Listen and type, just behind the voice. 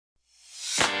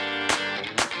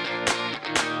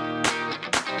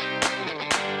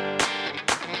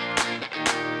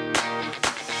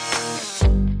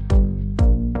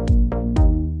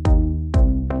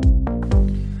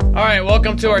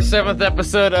Welcome to our 7th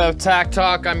episode of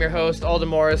TACTALK. I'm your host, Alden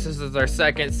Morris. This is our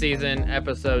 2nd season,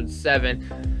 episode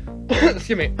 7.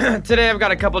 Excuse me. Today I've got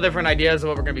a couple different ideas of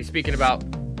what we're going to be speaking about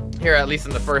here, at least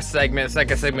in the first segment.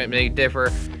 Second segment may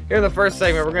differ. Here in the first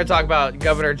segment, we're going to talk about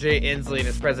Governor Inslee and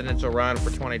his presidential run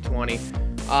for 2020.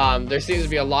 There seems to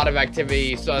be a lot of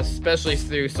activity, so especially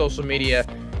through social media,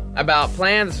 about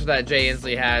plans that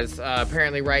Inslee has.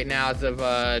 Apparently right now, as of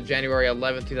January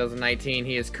 11th, 2019,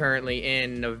 he is currently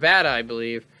in Nevada, I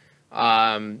believe,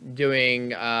 doing,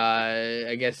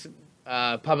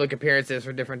 public appearances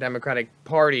for different Democratic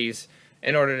parties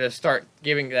in order to start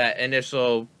giving that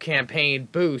initial campaign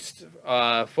boost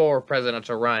for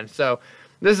presidential run. So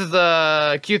this is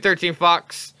the Q13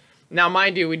 Fox. Now,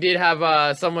 mind you, we did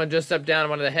have someone just step down.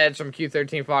 One of the heads from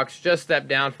Q13 Fox just stepped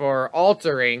down for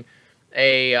altering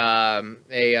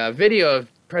a video of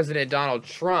President Donald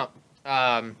Trump.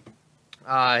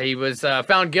 He was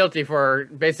found guilty for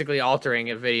basically altering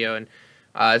a video, and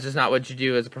it's just not what you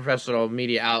do as a professional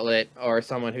media outlet or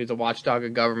someone who's a watchdog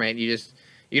of government. You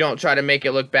don't try to make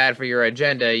it look bad for your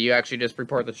agenda. You actually just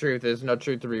report the truth. There's no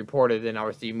truth to be reported, and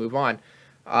obviously you move on.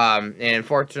 And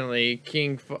unfortunately,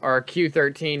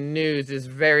 Q13 News is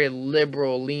very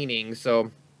liberal leaning,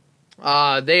 so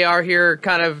they are here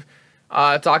kind of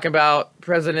talking about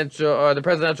the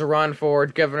presidential run for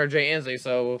Governor Inslee.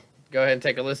 So go ahead and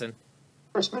take a listen.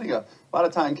 Spending a lot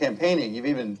of time campaigning. You've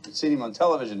even seen him on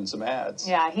television in some ads.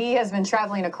 Yeah, he has been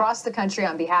traveling across the country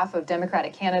on behalf of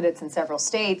Democratic candidates in several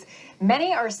states.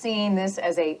 Many are seeing this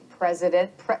as a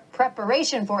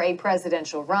preparation for a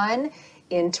presidential run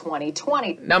in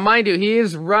 2020. Now, mind you, he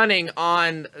is running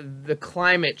on the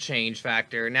climate change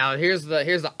factor. Now, here's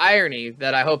the irony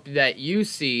that I hope that you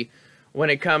see when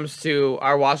it comes to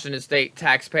our Washington State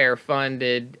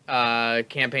taxpayer-funded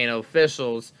campaign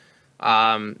officials.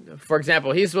 For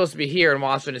example, he's supposed to be here in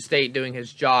Washington State doing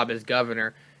his job as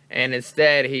governor, and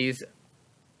instead he's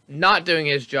not doing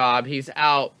his job. He's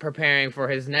out preparing for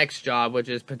his next job, which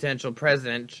is potential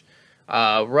president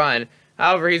run.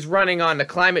 However, he's running on the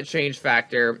climate change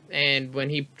factor, and when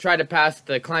he tried to pass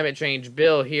the climate change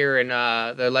bill here in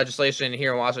the legislation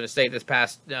here in Washington State this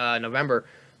past November,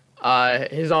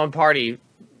 his own party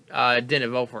didn't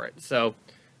vote for it. So,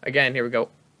 again, here we go.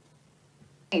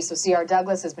 So C.R.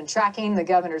 Douglas has been tracking the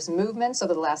governor's movements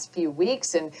over the last few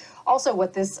weeks and also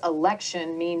what this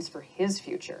election means for his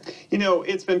future. You know,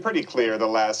 it's been pretty clear the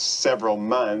last several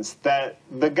months that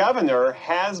the governor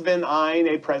has been eyeing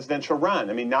a presidential run.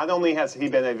 I mean, not only has he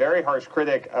been a very harsh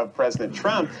critic of President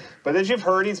Trump, but as you've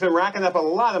heard, he's been racking up a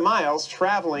lot of miles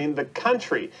traveling the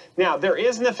country. Now, there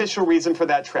is an official reason for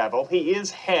that travel. He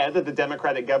is head of the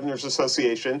Democratic Governors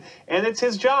Association, and it's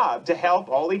his job to help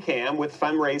all he can with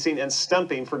fundraising and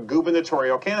stumping for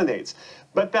gubernatorial candidates.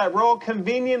 But that role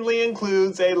conveniently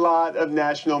includes a lot of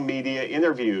national media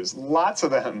interviews, lots of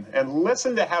them. And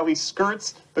listen to how he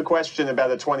skirts the question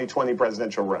about a 2020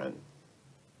 presidential run.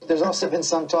 There's also been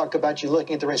some talk about you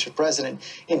looking at the race for president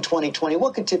in 2020.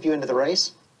 What could tip you into the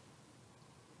race?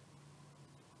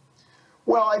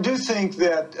 Well, I do think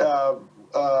that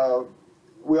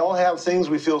we all have things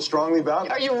we feel strongly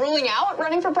about. Are you ruling out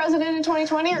running for president in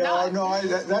 2020 or not? No,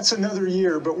 that's another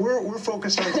year, but we're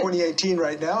focused on 2018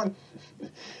 right now.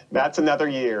 That's another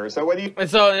year. So what do you... And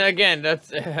so, again,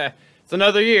 that's it's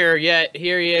another year, yet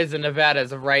here he is in Nevada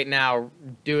as of right now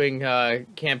doing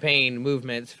campaign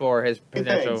movements for his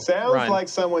potential Sounds run. like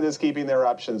someone is keeping their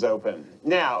options open.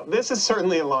 Now, this is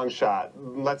certainly a long shot.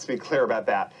 Let's be clear about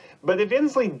that. But if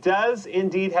Inslee does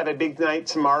indeed have a big night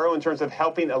tomorrow in terms of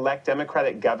helping elect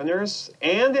Democratic governors,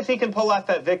 and if he can pull off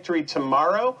that victory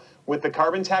tomorrow with the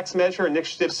carbon tax measure,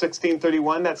 Initiative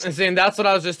 1631, that's what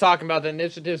I was just talking about. The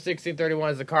Initiative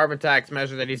 1631 is the carbon tax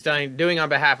measure that he's doing on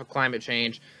behalf of climate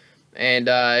change. And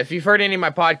if you've heard any of my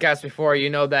podcasts before,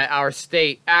 you know that our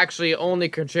state actually only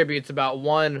contributes about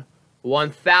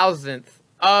 1/1000th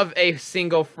of a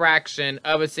single fraction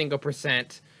of a single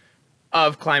percent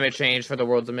of climate change for the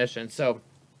world's emissions. So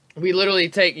we literally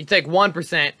take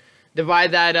 1%,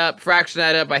 divide that up, fraction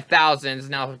that up by thousands,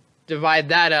 now divide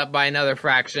that up by another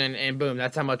fraction, and boom,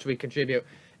 that's how much we contribute.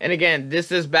 And again, this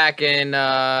is back in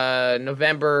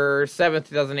November 7th,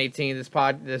 2018,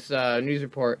 this news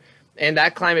report, and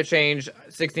that climate change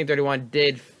 1631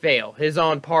 did fail. His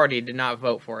own party did not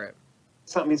vote for it.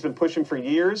 something he's been pushing for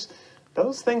years.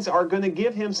 Those things are going to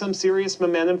give him some serious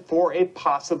momentum for a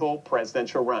possible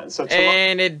presidential run. So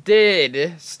and it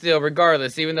did still,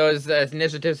 regardless, even though his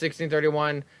Initiative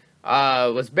 1631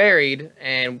 was buried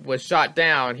and was shot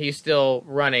down, he's still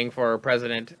running for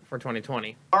president for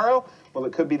 2020. Tomorrow, well,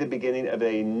 it could be the beginning of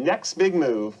a next big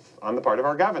move on the part of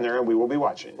our governor, and we will be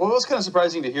watching. Well, it was kind of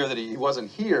surprising to hear that he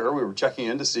wasn't here. We were checking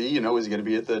in to see, you know, is he going to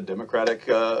be at the Democratic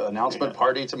announcement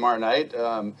party tomorrow night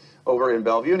over in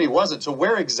Bellevue, and he wasn't. So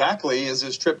where exactly is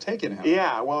his trip taking him?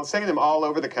 Yeah, well, it's taking him all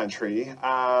over the country,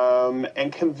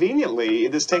 and conveniently,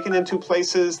 it is taking him to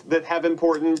places that have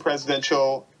important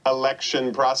presidential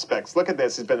election prospects. Look at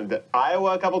this. He's been to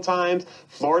Iowa a couple times,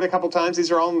 Florida a couple times.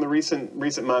 These are all in the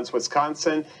recent months.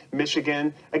 Wisconsin,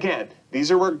 Michigan. Again,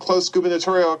 these are where close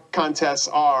gubernatorial contests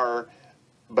are,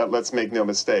 but let's make no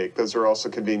mistake, those are also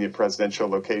convenient presidential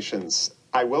locations.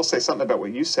 I will say something about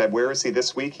what you said. Where is he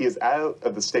this week? He is out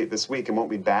of the state this week and won't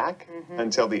be back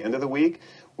until the end of the week.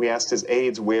 We asked his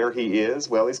aides where he is.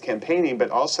 Well, he's campaigning,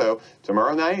 but also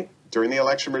tomorrow night, during the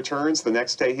election returns, the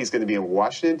next day he's going to be in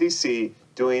Washington, D.C.,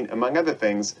 doing, among other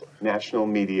things, national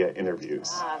media interviews.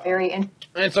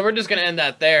 And so we're just going to end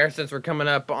that there since we're coming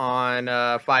up on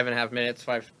 5.5 minutes,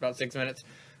 about 6 minutes.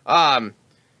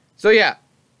 So yeah,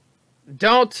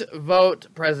 don't vote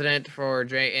president for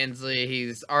Jay Inslee.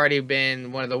 He's already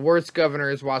been one of the worst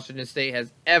governors Washington State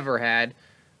has ever had.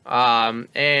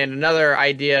 And another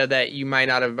idea that you might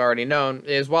not have already known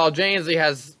is while Jay Inslee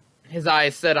has his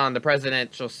eyes set on the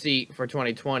presidential seat for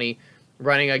 2020,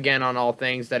 running again on all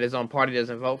things that his own party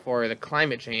doesn't vote for, the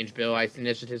climate change bill,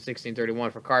 Initiative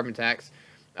 1631 for carbon tax.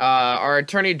 Our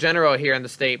Attorney General here in the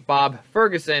state, Bob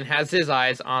Ferguson, has his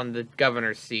eyes on the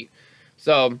governor's seat.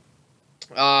 So,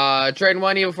 trading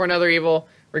one evil for another evil,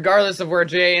 regardless of where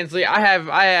Jay Inslee, I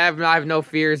have no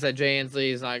fears that Jay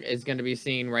Inslee is going to be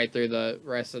seen right through the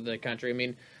rest of the country. I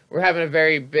mean, we're having a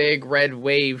very big red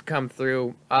wave come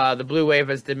through. The blue wave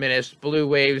has diminished. Blue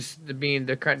waves, being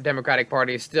the Democratic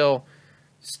Party, is still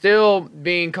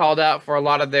being called out for a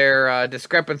lot of their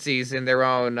discrepancies in their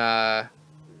own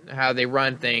how they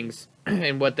run things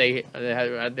and what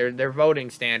their voting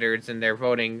standards and their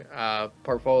voting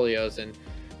portfolios and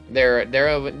their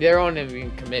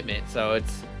own commitment. So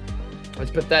it's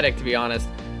pathetic, to be honest.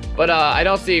 But I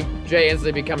don't see Jay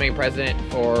Inslee becoming president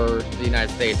for the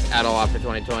United States at all after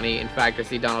 2020. In fact, I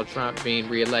see Donald Trump being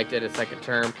reelected a second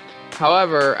term.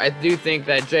 However, I do think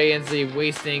that Jay Inslee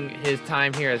wasting his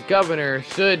time here as governor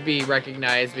should be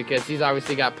recognized because he's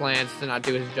obviously got plans to not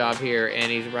do his job here, and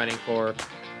he's running for,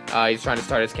 he's trying to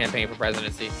start his campaign for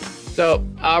presidency. So,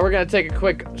 we're going to take a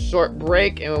quick short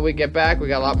break, and when we get back, we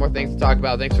got a lot more things to talk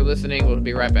about. Thanks for listening. We'll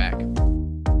be right back.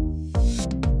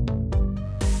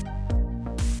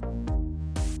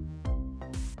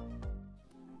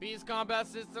 Bees Combat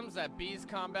Systems at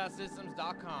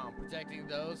beescombatsystems.com, protecting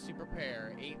those who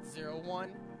prepare.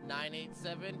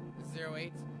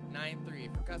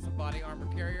 801-987-0893 for custom body armor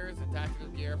carriers and tactical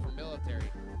gear for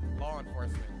military, law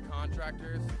enforcement,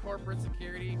 contractors, corporate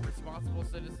security, responsible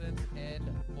citizens, and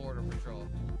border patrol.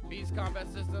 Bees Combat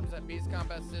Systems at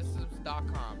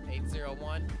beescombatsystems.com.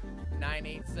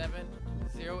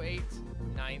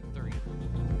 801-987-0893.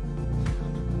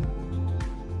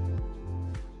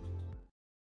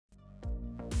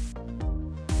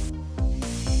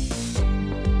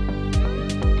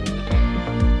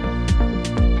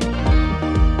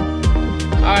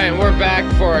 Alright, we're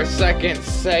back for our second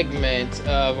segment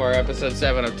of our episode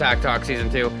 7 of TACTALK Season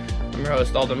 2. I'm your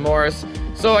host, Alden Morris.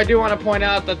 So I do want to point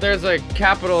out that there's a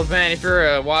Capitol event. If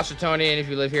you're a Washingtonian, if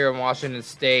you live here in Washington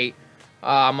State,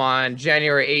 on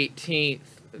January 18th,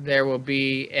 there will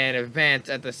be an event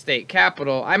at the state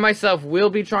capitol. I myself will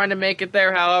be trying to make it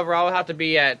there. However, I'll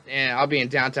be in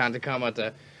downtown Tacoma at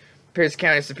the Pierce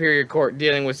County Superior Court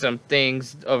dealing with some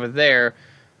things over there.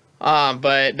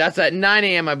 But that's at 9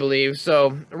 a.m. I believe.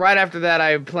 So right after that,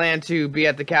 I plan to be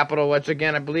at the Capitol, which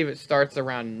again, I believe it starts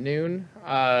around noon.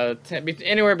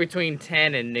 Anywhere between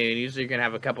 10 and noon. Usually you're going to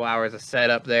have a couple hours of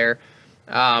setup there.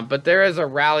 But there is a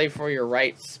rally for your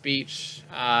rights speech.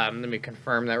 Let me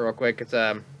confirm that real quick. It's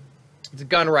a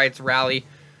gun rights rally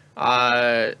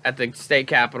at the state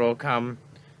capitol come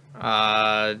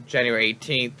January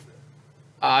 18th.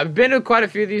 I've been to quite a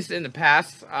few of these in the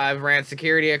past. I've ran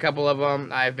security a couple of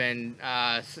them. I've been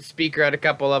speaker at a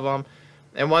couple of them.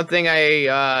 And one thing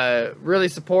I really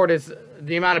support is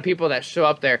the amount of people that show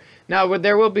up there. Now,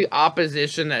 there will be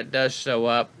opposition that does show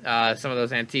up. Some of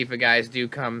those Antifa guys do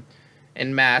come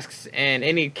in masks. And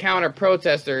any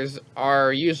counter-protesters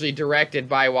are usually directed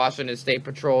by Washington State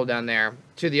Patrol down there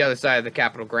to the other side of the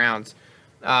Capitol grounds.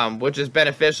 Which is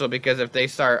beneficial because if they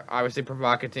start obviously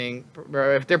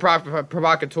if they're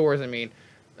provocateurs, then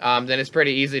it's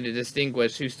pretty easy to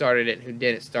distinguish who started it and who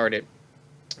didn't start it.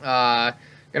 Gonna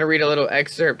read a little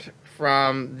excerpt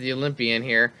from the Olympian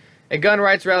here. A gun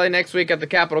rights rally next week at the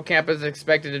Capitol campus is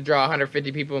expected to draw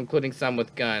 150 people, including some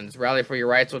with guns. Rally for Your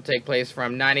Rights will take place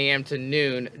from 9 a.m. to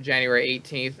noon, January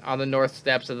 18th, on the north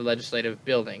steps of the Legislative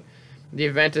Building. The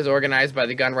event is organized by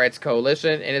the Gun Rights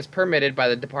Coalition and is permitted by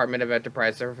the Department of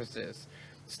Enterprise Services.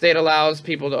 The state allows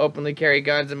people to openly carry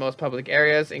guns in most public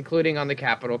areas, including on the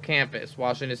Capitol campus.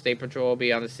 Washington State Patrol will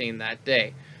be on the scene that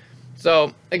day.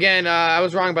 So, again, I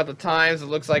was wrong about the times. It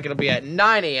looks like it'll be at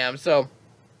 9 a.m., so...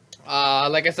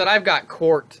 like I said, I've got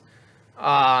court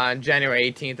on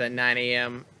January 18th at 9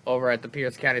 a.m. over at the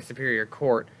Pierce County Superior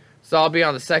Court. So I'll be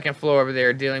on the second floor over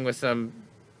there dealing with some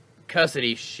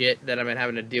custody shit that I've been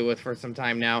having to deal with for some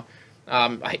time now.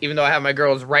 Even though I have my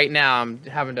girls right now, I'm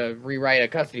having to rewrite a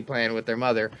custody plan with their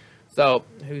mother. So,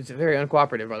 who's very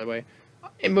uncooperative, by the way.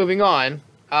 And moving on,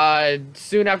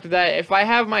 soon after that, if I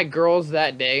have my girls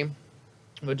that day,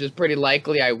 which is pretty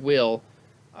likely I will,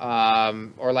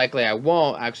 or likely I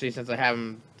won't, actually, since I have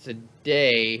them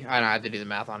today. I don't have to do the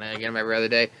math on it. I get them every other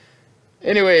day.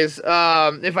 Anyways,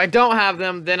 if I don't have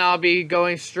them, then I'll be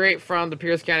going straight from the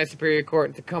Pierce County Superior Court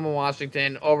in Tacoma,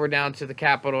 Washington, over down to the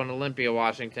Capitol in Olympia,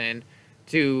 Washington,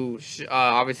 to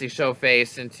obviously show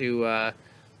face and to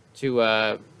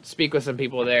speak with some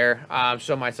people there,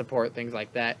 show my support, things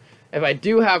like that. If I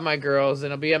do have my girls,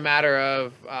 then it'll be a matter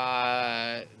of,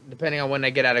 depending on when I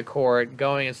get out of court,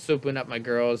 going and swooping up my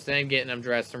girls, then getting them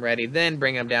dressed and ready, then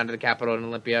bringing them down to the Capitol in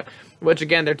Olympia, which,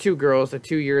 again, they're 2 girls. They're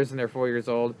 2 years and they're 4 years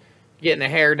old. Getting their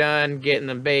hair done, getting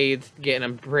them bathed, getting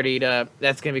them prettied up,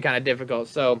 that's going to be kind of difficult.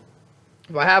 So,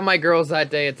 if I have my girls that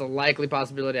day, it's a likely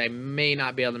possibility I may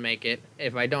not be able to make it.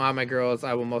 If I don't have my girls,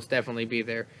 I will most definitely be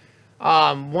there.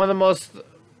 One of the most...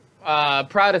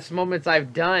 proudest moments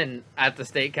I've done at the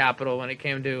state capitol when it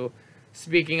came to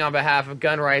speaking on behalf of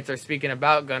gun rights or speaking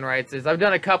about gun rights is I've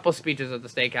done a couple speeches at the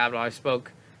state capitol. I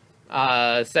spoke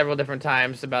several different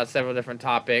times about several different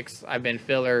topics. I've been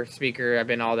filler speaker. I've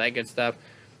been all that good stuff.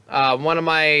 One of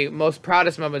my most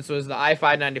proudest moments was the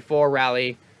I-594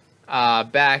 rally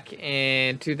back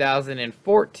in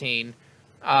 2014.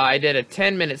 I did a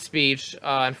 10-minute speech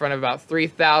in front of about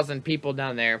 3,000 people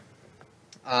down there.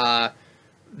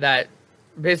 That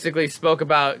basically spoke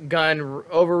about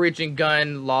overreaching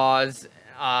gun laws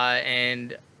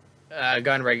and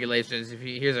gun regulations.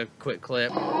 Here's a quick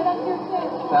clip.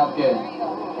 Sounds good.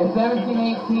 In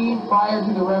 1718, prior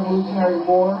to the Revolutionary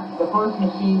War, the first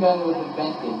machine gun was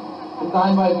invented.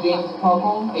 Designed by James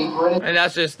Puckle, a British... And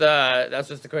that's just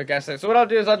a quick essay. So what I'll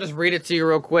do is I'll just read it to you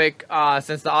real quick,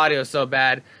 since the audio is so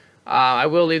bad. I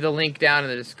will leave the link down in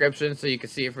the description so you can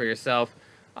see it for yourself.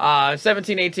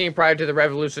 1718, prior to the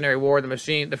Revolutionary War,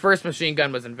 the first machine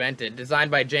gun was invented.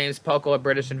 Designed by James Puckle, a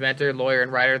British inventor, lawyer,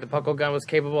 and writer, the Puckle gun was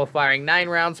capable of firing 9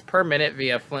 rounds per minute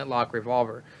via flintlock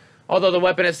revolver. Although the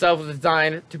weapon itself was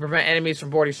designed to prevent enemies from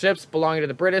boarding ships belonging to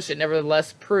the British, it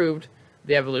nevertheless proved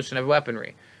the evolution of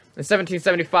weaponry. In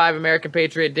 1775, American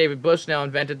Patriot David Bushnell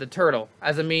invented the turtle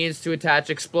as a means to attach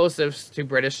explosives to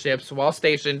British ships while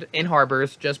stationed in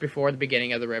harbors just before the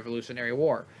beginning of the Revolutionary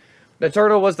War. The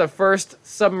turtle was the first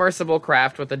submersible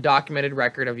craft with a documented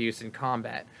record of use in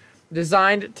combat.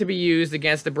 Designed to be used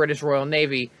against the British Royal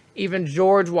Navy, even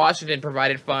George Washington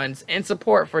provided funds and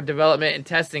support for development and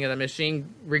testing of the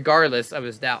machine regardless of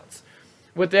his doubts.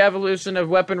 With the evolution of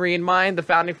weaponry in mind, the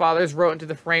Founding Fathers wrote into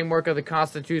the framework of the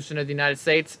Constitution of the United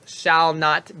States, "shall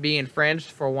not be infringed,"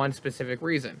 for one specific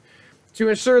reason: to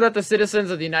ensure that the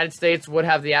citizens of the United States would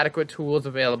have the adequate tools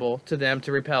available to them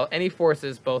to repel any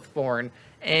forces, both foreign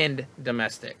and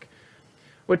domestic.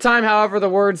 With time, however, the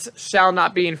words "shall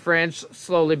not be infringed"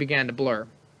 slowly began to blur.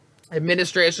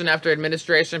 Administration after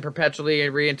administration perpetually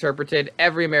reinterpreted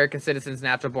every American citizen's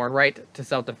natural-born right to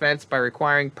self-defense by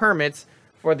requiring permits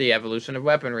for the evolution of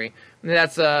weaponry. And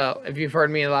that's, if you've heard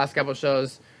me in the last couple of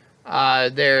shows,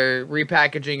 they're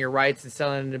repackaging your rights and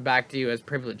selling them back to you as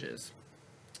privileges.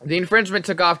 The infringement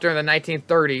took off during the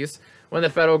 1930s, when the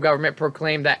federal government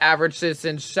proclaimed that average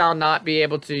citizens shall not be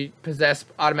able to possess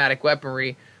automatic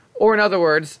weaponry, or in other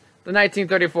words, the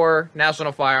 1934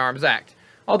 National Firearms Act.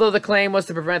 Although the claim was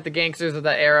to prevent the gangsters of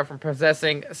that era from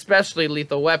possessing especially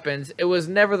lethal weapons, it was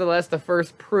nevertheless the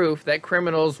first proof that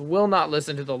criminals will not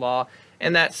listen to the law,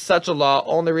 and that such a law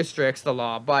only restricts the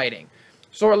law-abiding.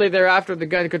 Shortly thereafter, the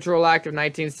Gun Control Act of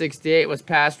 1968 was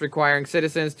passed, requiring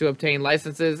citizens to obtain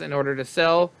licenses in order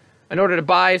to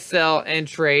buy, sell, and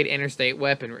trade interstate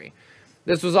weaponry.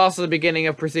 This was also the beginning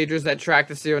of procedures that tracked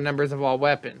the serial numbers of all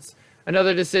weapons,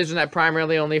 another decision that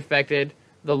primarily only affected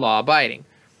the law-abiding.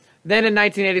 Then in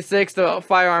 1986, the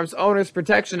Firearms Owners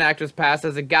Protection Act was passed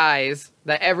as a guise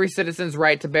that every citizen's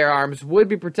right to bear arms would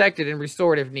be protected and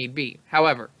restored if need be.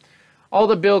 However, All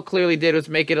the bill clearly did was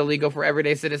make it illegal for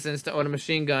everyday citizens to own a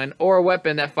machine gun or a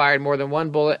weapon that fired more than one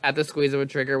bullet at the squeeze of a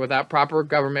trigger without proper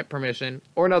government permission,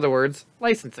 or in other words,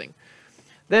 licensing.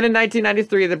 Then in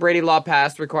 1993, the Brady Law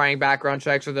passed, requiring background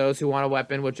checks for those who want a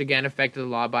weapon, which again affected the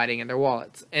law-abiding in their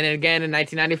wallets. And again in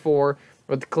 1994,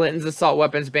 with Clinton's assault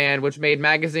weapons ban, which made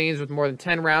magazines with more than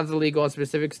 10 rounds illegal in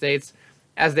specific states,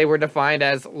 as they were defined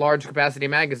as large-capacity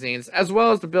magazines, as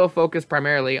well as the bill focused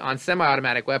primarily on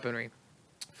semi-automatic weaponry.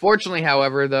 Fortunately,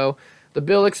 however, though, the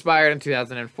bill expired in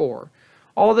 2004.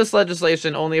 All this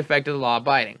legislation only affected the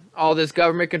law-abiding. All this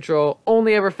government control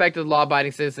only ever affected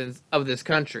law-abiding citizens of this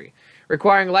country.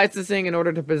 Requiring licensing in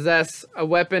order to possess a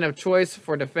weapon of choice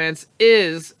for defense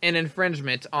is an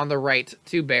infringement on the right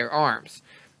to bear arms.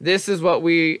 This is what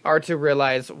we are to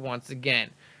realize once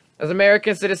again. As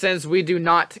American citizens, we do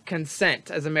not consent.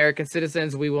 As American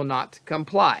citizens, we will not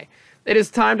comply. It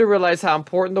is time to realize how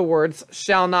important the words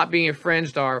 "shall not be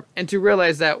infringed" are, and to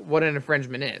realize that what an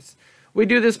infringement is. We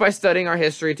do this by studying our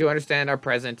history to understand our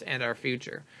present and our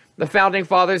future. The Founding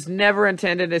Fathers never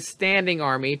intended a standing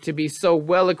army to be so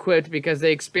well equipped because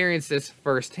they experienced this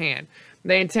firsthand.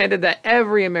 They intended that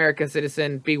every American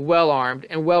citizen be well armed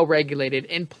and well regulated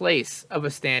in place of a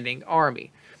standing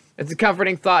army. It's a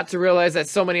comforting thought to realize that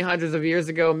so many hundreds of years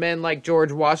ago, men like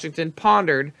George Washington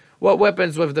pondered what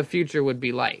weapons of the future would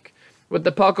be like. With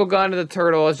the Puckle gun and the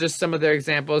turtle as just some of their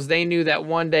examples, they knew that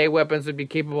one day weapons would be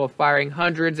capable of firing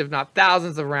hundreds, if not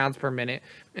thousands of rounds per minute,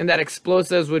 and that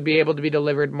explosives would be able to be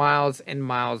delivered miles and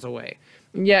miles away.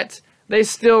 And yet, they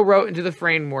still wrote into the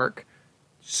framework,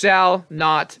 "shall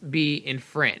not be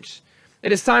infringed."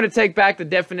 It is time to take back the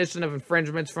definition of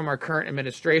infringements from our current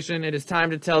administration. It is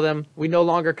time to tell them we no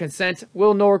longer consent,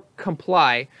 will nor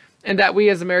comply, and that we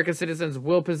as American citizens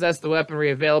will possess the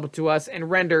weaponry available to us and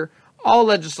render all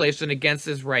legislation against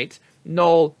this right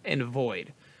null and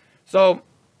void. So,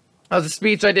 that was a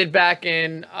speech I did back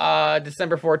in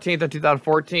December 14th of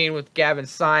 2014 with Gavin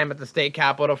Syme at the state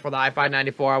capitol for the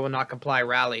I-594 I Will Not Comply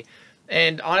rally.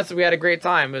 And honestly, we had a great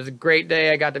time. It was a great day.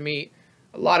 I got to meet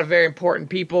a lot of very important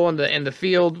people in the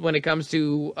field when it comes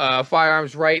to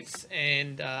firearms rights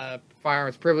and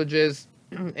firearms privileges.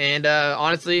 And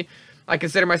honestly, I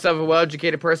consider myself a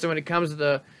well-educated person when it comes to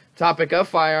the topic of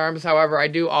firearms. However, I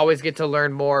do always get to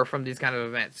learn more from these kind of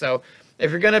events. So if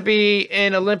you're going to be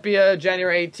in Olympia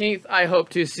January 18th, I hope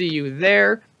to see you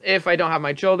there. If I don't have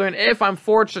my children, if I'm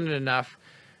fortunate enough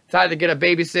to either get a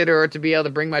babysitter or to be able to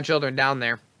bring my children down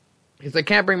there, because I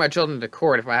can't bring my children to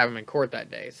court if I have them in court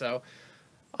that day. So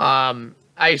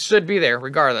I should be there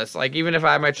regardless. Like, even if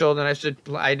I have my children,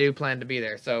 I do plan to be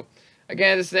there. So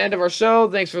again, this is the end of our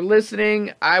show. Thanks for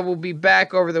listening. I will be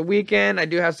back over the weekend. I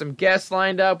do have some guests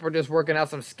lined up. We're just working out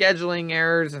some scheduling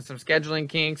errors and some scheduling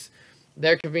kinks.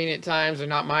 Their convenient times are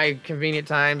not my convenient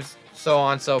times, so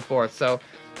on and so forth. So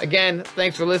again,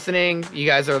 thanks for listening. You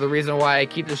guys are the reason why I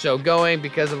keep the show going,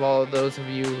 because of all of those of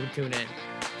you who tune in.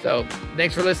 So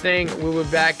thanks for listening. We'll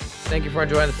be back. Thank you for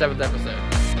enjoying the 7th episode.